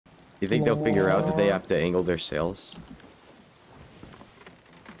You think they'll figure out that they have to angle their sails?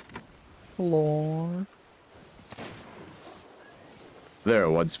 Lord. There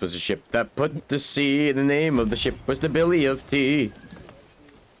once was a ship that put to sea. The name of the ship was the Billy of Tea.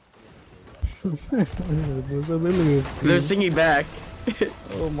 They're singing back.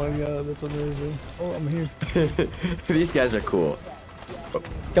 Oh my god, that's amazing. Oh, I'm here. These guys are cool. Oh,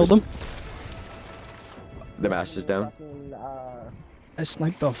 Killed them. the mast is down. I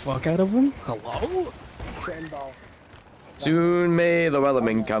sniped the fuck out of him. Hello? Soon may the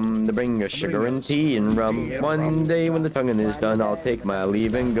wellerman come to bring us sugar and tea and rum. One day when the tonguing is done, I'll take my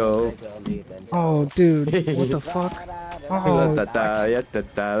leave and go. Oh, dude, what the fuck? Oh,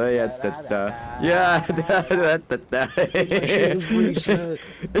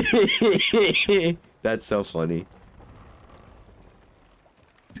 That's so funny.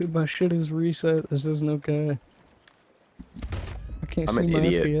 dude, my shit is reset. This isn't okay. I can't I'm see an my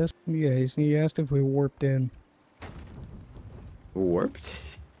idiot. FPS. Yeah, he asked if we warped in. Warped?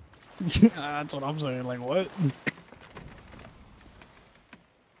 That's what I'm saying. Like, what?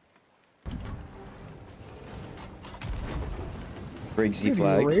 Briggsy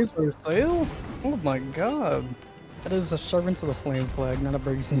flag. Raise their sail? Oh my god. That is a Servants of the Flame flag, not a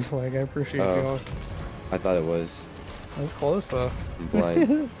Briggsy flag. I appreciate y'all. I thought it was. That's close though. I'm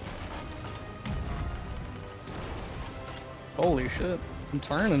blind. Holy shit. I'm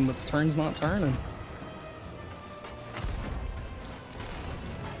turning, but the turn's not turning.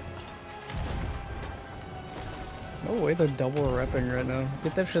 No way they're double repping right now.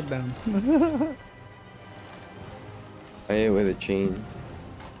 Get that shit down. I hit with a chain.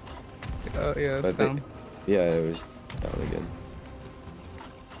 Oh yeah, it's But down. Yeah, it was down again.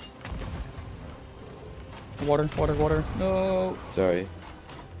 Water, water, water. No. Sorry.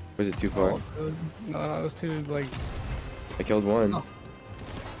 Was it too far? Oh, good. No, it was too, like... I killed one. Oh.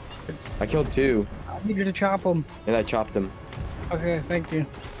 I killed two. I need you to chop them. And I chopped them. Okay, thank you.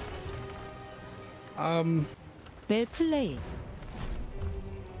 Well played.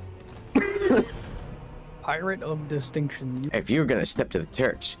 Pirate of distinction. If you're gonna step to the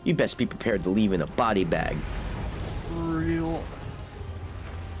Turks, you best be prepared to leave in a body bag. Real.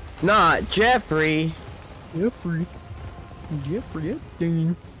 Not Jeffrey! Jeffrey. Jeffrey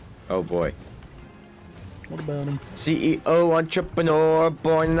Epstein. Oh boy. What about him? CEO entrepreneur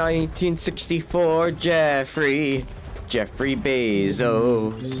born 1964, Jeffrey. Jeffrey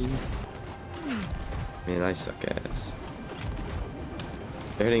Bezos. Man, I suck ass.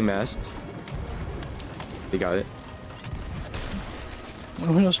 They're hitting mast. They got it.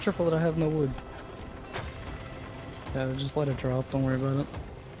 I'm gonna triple that I have no wood. Yeah, just let it drop, don't worry about it.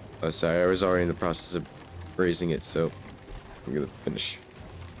 Oh, sorry, I was already in the process of raising it, so I'm gonna finish.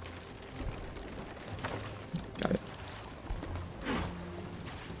 Got it.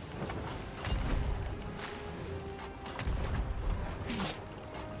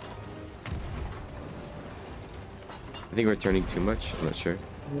 I think we're turning too much. I'm not sure.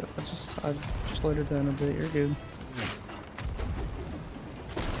 Yeah, I just let it down a bit, you're good.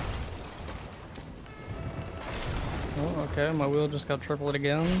 Oh, okay, my wheel just got tripled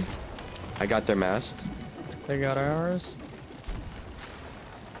again. I got their mast. They got ours.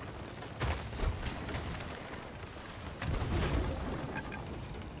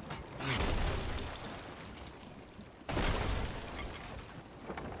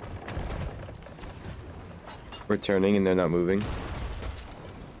 We're turning and they're not moving.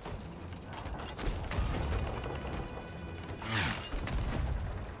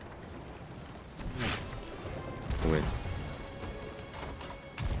 Win.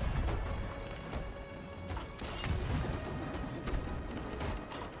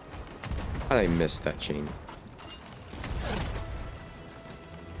 How did I miss that chain?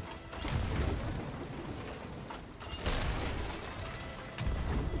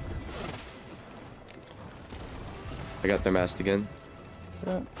 I got their mast again.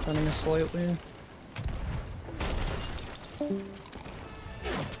 Yeah, turning us slightly.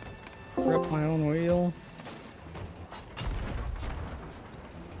 Rip my own wheel.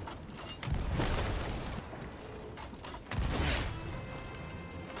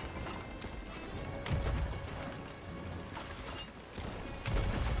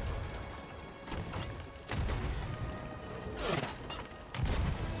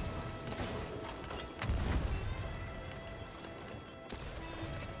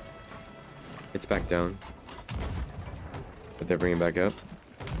 It's back down. But they're bringing back up.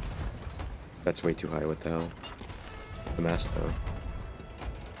 That's way too high. What the hell? The mast, though.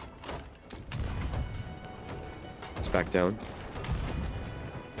 It's back down.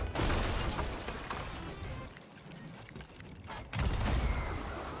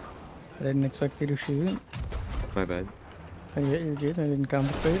 I didn't expect you to shoot. My bad. Oh, yeah, you're good. I didn't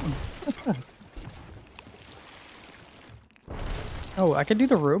compensate. Oh, I could do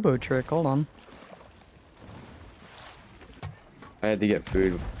the robo trick. Hold on. I had to get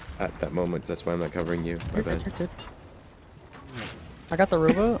food at that moment. That's why I'm not covering you. My You're bad. good, you're good. I got the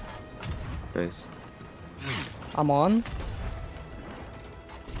robo. Nice. I'm on.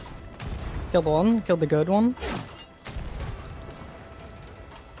 Killed one. Killed the good one.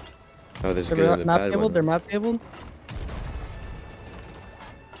 Oh, there's a They're good and a map bad tabled. one. They're map tabled.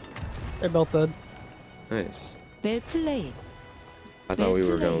 They're both dead. Nice. Well played. I thought we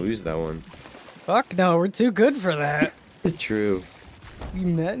were gonna play. lose that one. Fuck no, we're too good for that. True. You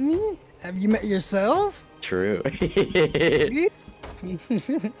met me? Have you met yourself? True. Dude,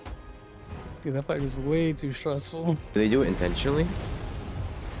 that fight was way too stressful. Do they do it intentionally?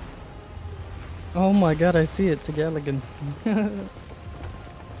 Oh my god, I see it. It's a Galligan.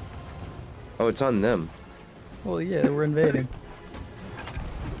 Oh, it's on them. Well, yeah, we're invading.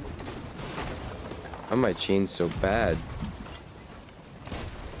 Why my chain's so bad?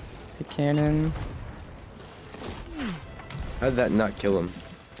 The cannon. How did that not kill him?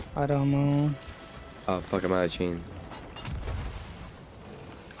 I don't know. Oh, fuck, I'm out of chain.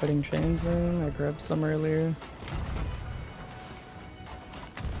 Putting chains in. I grabbed some earlier.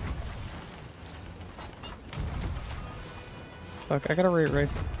 Fuck, I gotta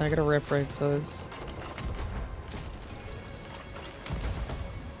rip right sides.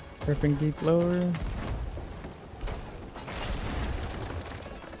 Ripping deep lower.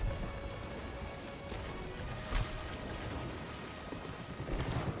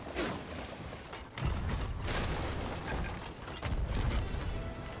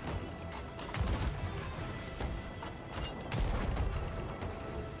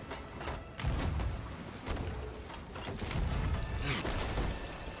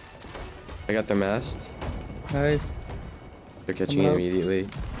 I got the mast. Nice. They're catching it Hello. immediately.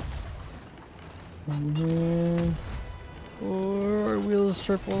 One here. Or wheels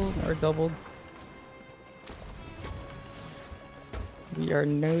tripled or doubled. We are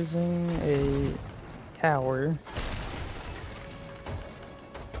nosing a tower.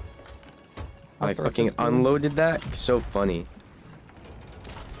 I fucking unloaded that. So funny.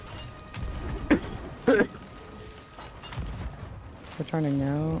 They're turning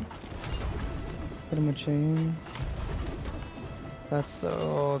out. Put him a chain. That's so.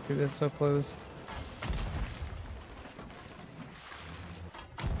 Oh, dude, that's so close.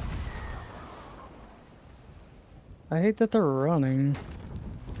 I hate that they're running.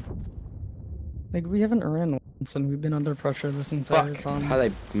 Like, we haven't ran once and we've been under pressure this entire Fuck. time. How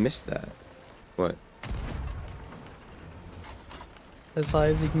did I miss that? What? As high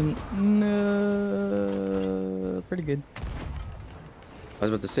as you can. No, pretty good. I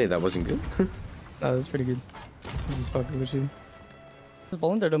was about to say that wasn't good. No, that's pretty good. I'm just fucking with you. Just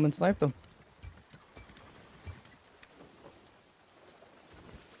blundered him and sniped him.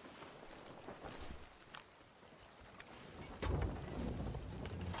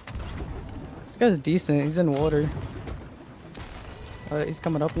 This guy's decent. He's in water. He's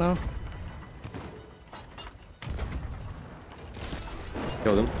coming up now.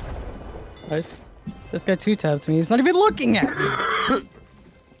 Killed him. Nice. This guy two-tapped me. He's not even looking at me.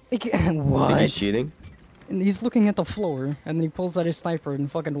 What? He's cheating. And he's looking at the floor, and then he pulls out his sniper and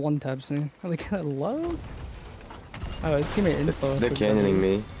fucking one-taps me. I'm like, hello? Oh, his teammate insta. They're cannoning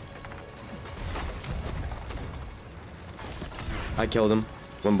me. I killed him.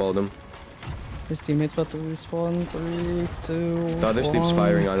 One balled him. His teammate's about to respawn. 3, 2, The other sloop's 1.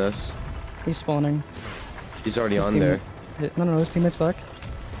 firing on us. He's spawning. He's already His on there. No, his teammate's back.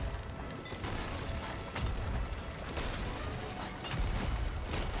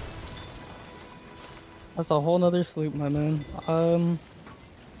 That's a whole nother sloop, my man.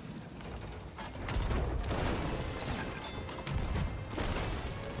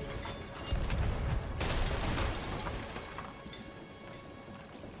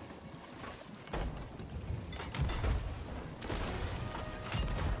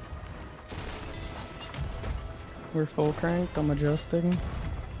 We're full cranked. I'm adjusting.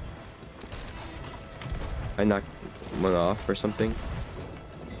 I knocked one off or something.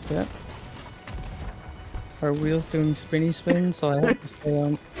 Yeah. Our wheel's doing spinny spin, so I have to stay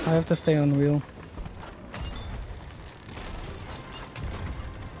on. I have to stay on wheel.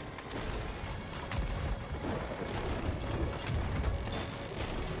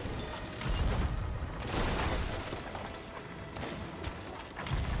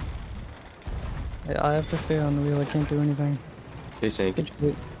 Yeah, I have to stay on the wheel. I can't do anything. They sank. Good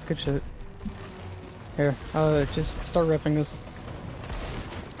shit. Good shit. Here, just start repping this.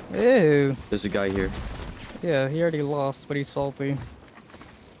 Ew. There's a guy here. Yeah, he already lost, but he's salty.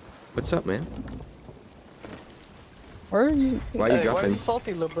 What's up, man? Why are you? Why are you Why are dropping? you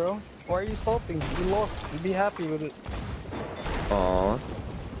salty, little bro? Why are you salty? You lost. You be happy with it. Aww.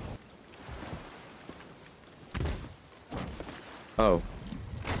 Oh.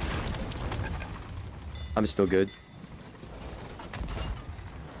 I'm still good.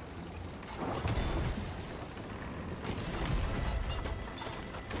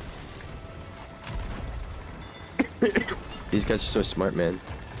 These guys are so smart, man.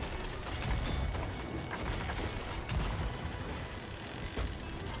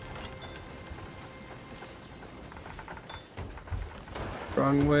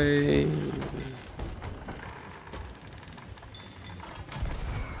 Wrong way.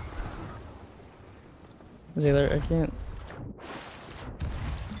 Zaler, I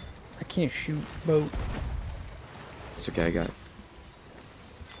can't shoot boat. It's okay, I got it.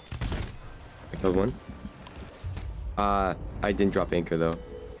 I killed one. I didn't drop anchor though.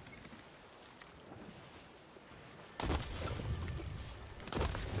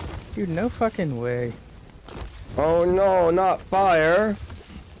 Dude, no fucking way. Oh no, not fire.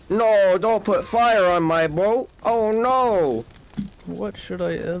 No, don't put fire on my boat. Oh no. What should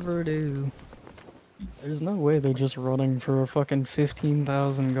I ever do? There's no way they're just running for a fucking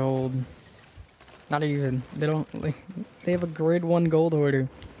 15,000 gold. Not even. They don't, like, they have a grade 1 gold hoarder.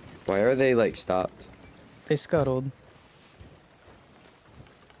 Why are they like stopped? They scuttled.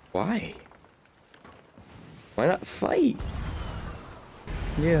 Why? Why not fight?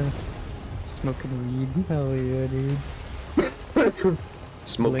 Yeah. Smoking weed. Hell yeah, dude.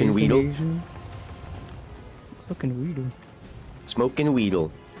 Smoking Blazing weedle. Asian. Smoking weedle. Smoking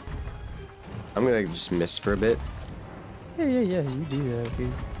weedle. I'm gonna just miss for a bit. Yeah, you do that,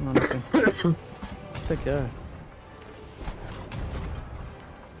 dude. Honestly. It's okay.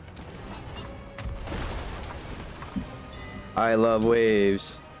 I love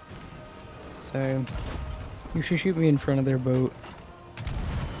waves. So, you should shoot me in front of their boat.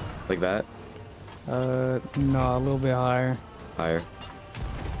 Like that? No, a little bit higher. Higher.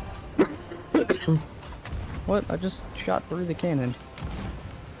 What? I just shot through the cannon.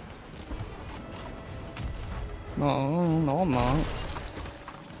 No, I'm not.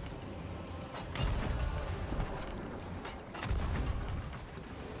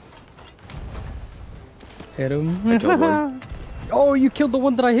 Hit him. I killed one. Oh, you killed the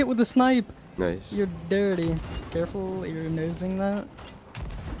one that I hit with the snipe. Nice. You're dirty. Careful, you're nosing that.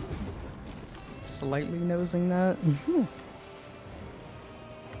 Slightly nosing that.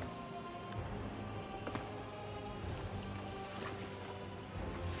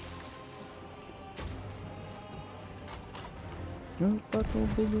 No buckle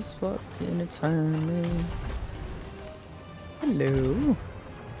big as fuck in its harness. Hello.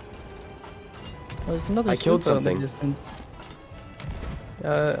 Oh, there's another I killed sloop out in something. the distance.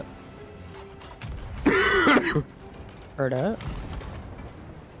 Heard that.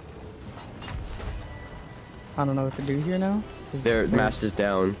 I don't know what to do here now. Their mast is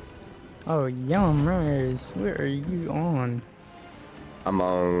down. Oh, yum, Rose. Where are you on? I'm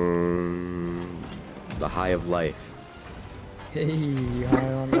on the high of life. Hey,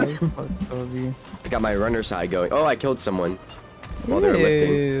 high on life. Fuck of you. I got my runner's high going. Oh, I killed someone while they were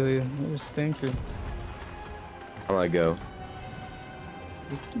lifting. Ew, you're a stinker. I'm gonna go.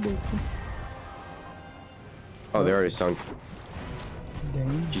 Okey-dokey. Oh, they already sunk.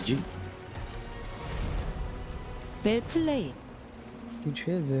 Dang. GG. Well played. You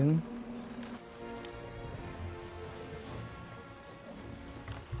chiseled.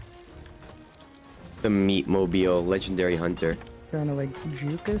 The Meatmobile Legendary Hunter. Trying to like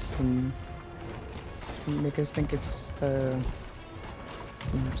juke us and make us think it's some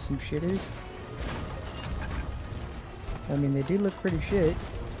shitters. I mean, they do look pretty shit.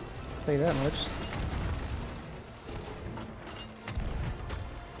 I'll tell you that much.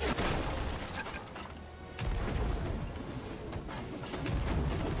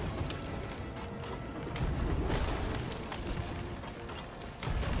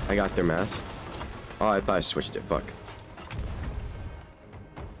 I got their mast. Oh, I thought I switched it. Fuck.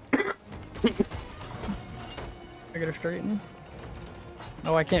 I gotta straighten.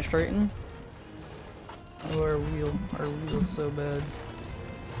 Oh, I can't straighten. Oh, our wheel's so bad.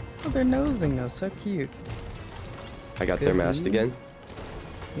 Oh, they're nosing us. So cute. I got their mast again.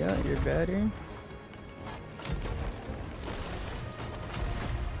 Yeah, you're better.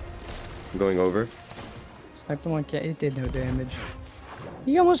 I'm going over. Sniped him on cat. It did no damage.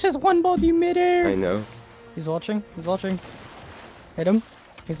 He almost just one-balled you midair. I know. He's watching. He's watching. Hit him.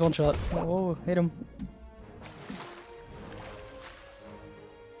 He's one shot. Oh, hit him.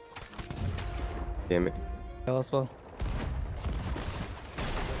 Damn it. Yeah, let's go.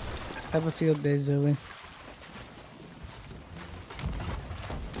 Have a field day, Zaler.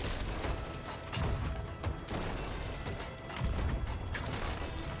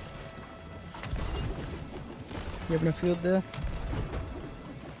 You having a field day?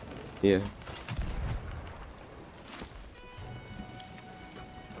 Yeah.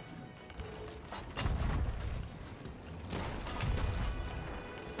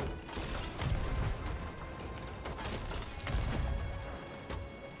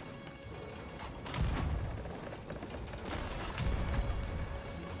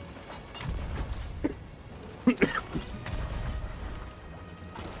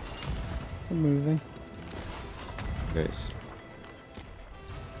 I'm moving. Nice.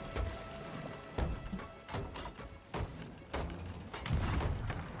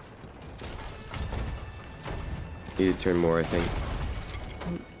 Need to turn more, I think.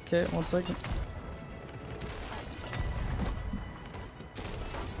 Okay, 1 second.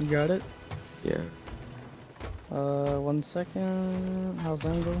 You got it? Yeah, 1 second. How's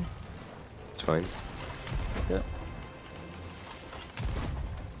angle? it's fine. Yep.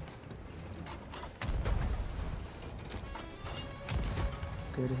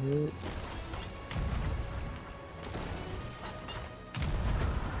 Good hit.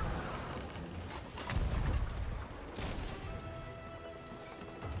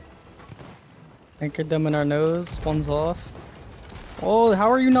 Anchored them in our nose. One's off. Oh,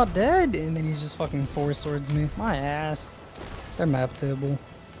 how are you not dead? And then he just fucking four swords me. My ass. They're map table.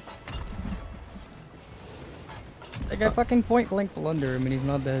 That guy fucking point blank blunder him and he's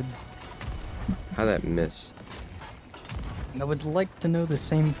not dead. How'd that miss? I would like to know the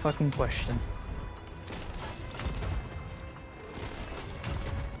same fucking question.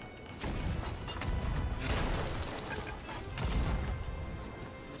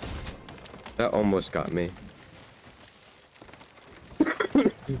 That almost got me.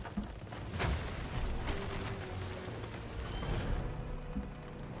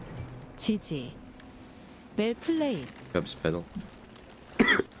 지지. 웰 플레이. Cubs pedal.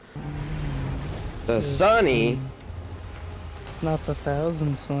 The Sunny. It's not the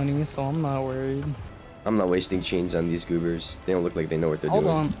 1,000 Sunny, so I'm not worried. I'm not wasting chains on these goobers. They don't look like they know what they're Hold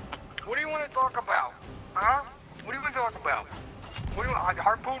doing. on. What do you want to talk about? Huh? What do you want to talk about? What do you want?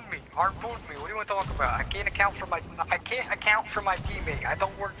 Harpoon me. Harpoon me. What do you want to talk about? I can't account for my teammate. I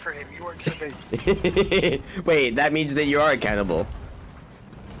don't work for him. He works for me. Wait, that means that you are accountable.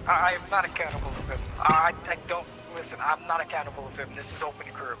 I am not accountable of him. I don't listen. I'm not accountable of him. This is open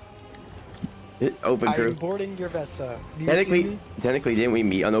crew. Open crew. I'm boarding your vessel. Do you see me? Technically, didn't we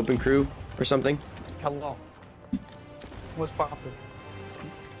meet on Open Crew or something? Hello. What's poppin'?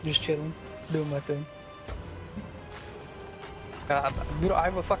 Just chilling, doing my thing. Dude, I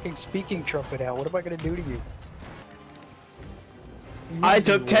have a fucking speaking trumpet out. What am I gonna do to you? I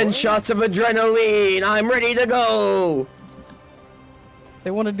took 10 shots of adrenaline. I'm ready to go.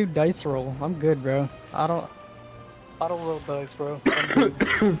 They want to do dice roll. I'm good, bro. I don't roll dice, bro. I'm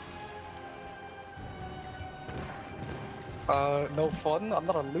good. No fun? I'm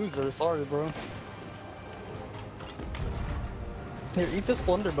not a loser, sorry, bro. Here, eat this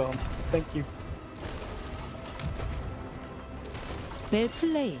blunderbone. Thank you. 웰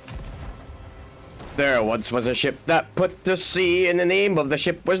플레이. There once was a ship that put to sea, and the name of the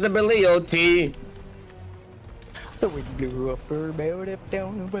ship was the Billy O.T. The wind blew up her, bowed up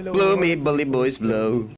down below. Blow me, bully boys, blow.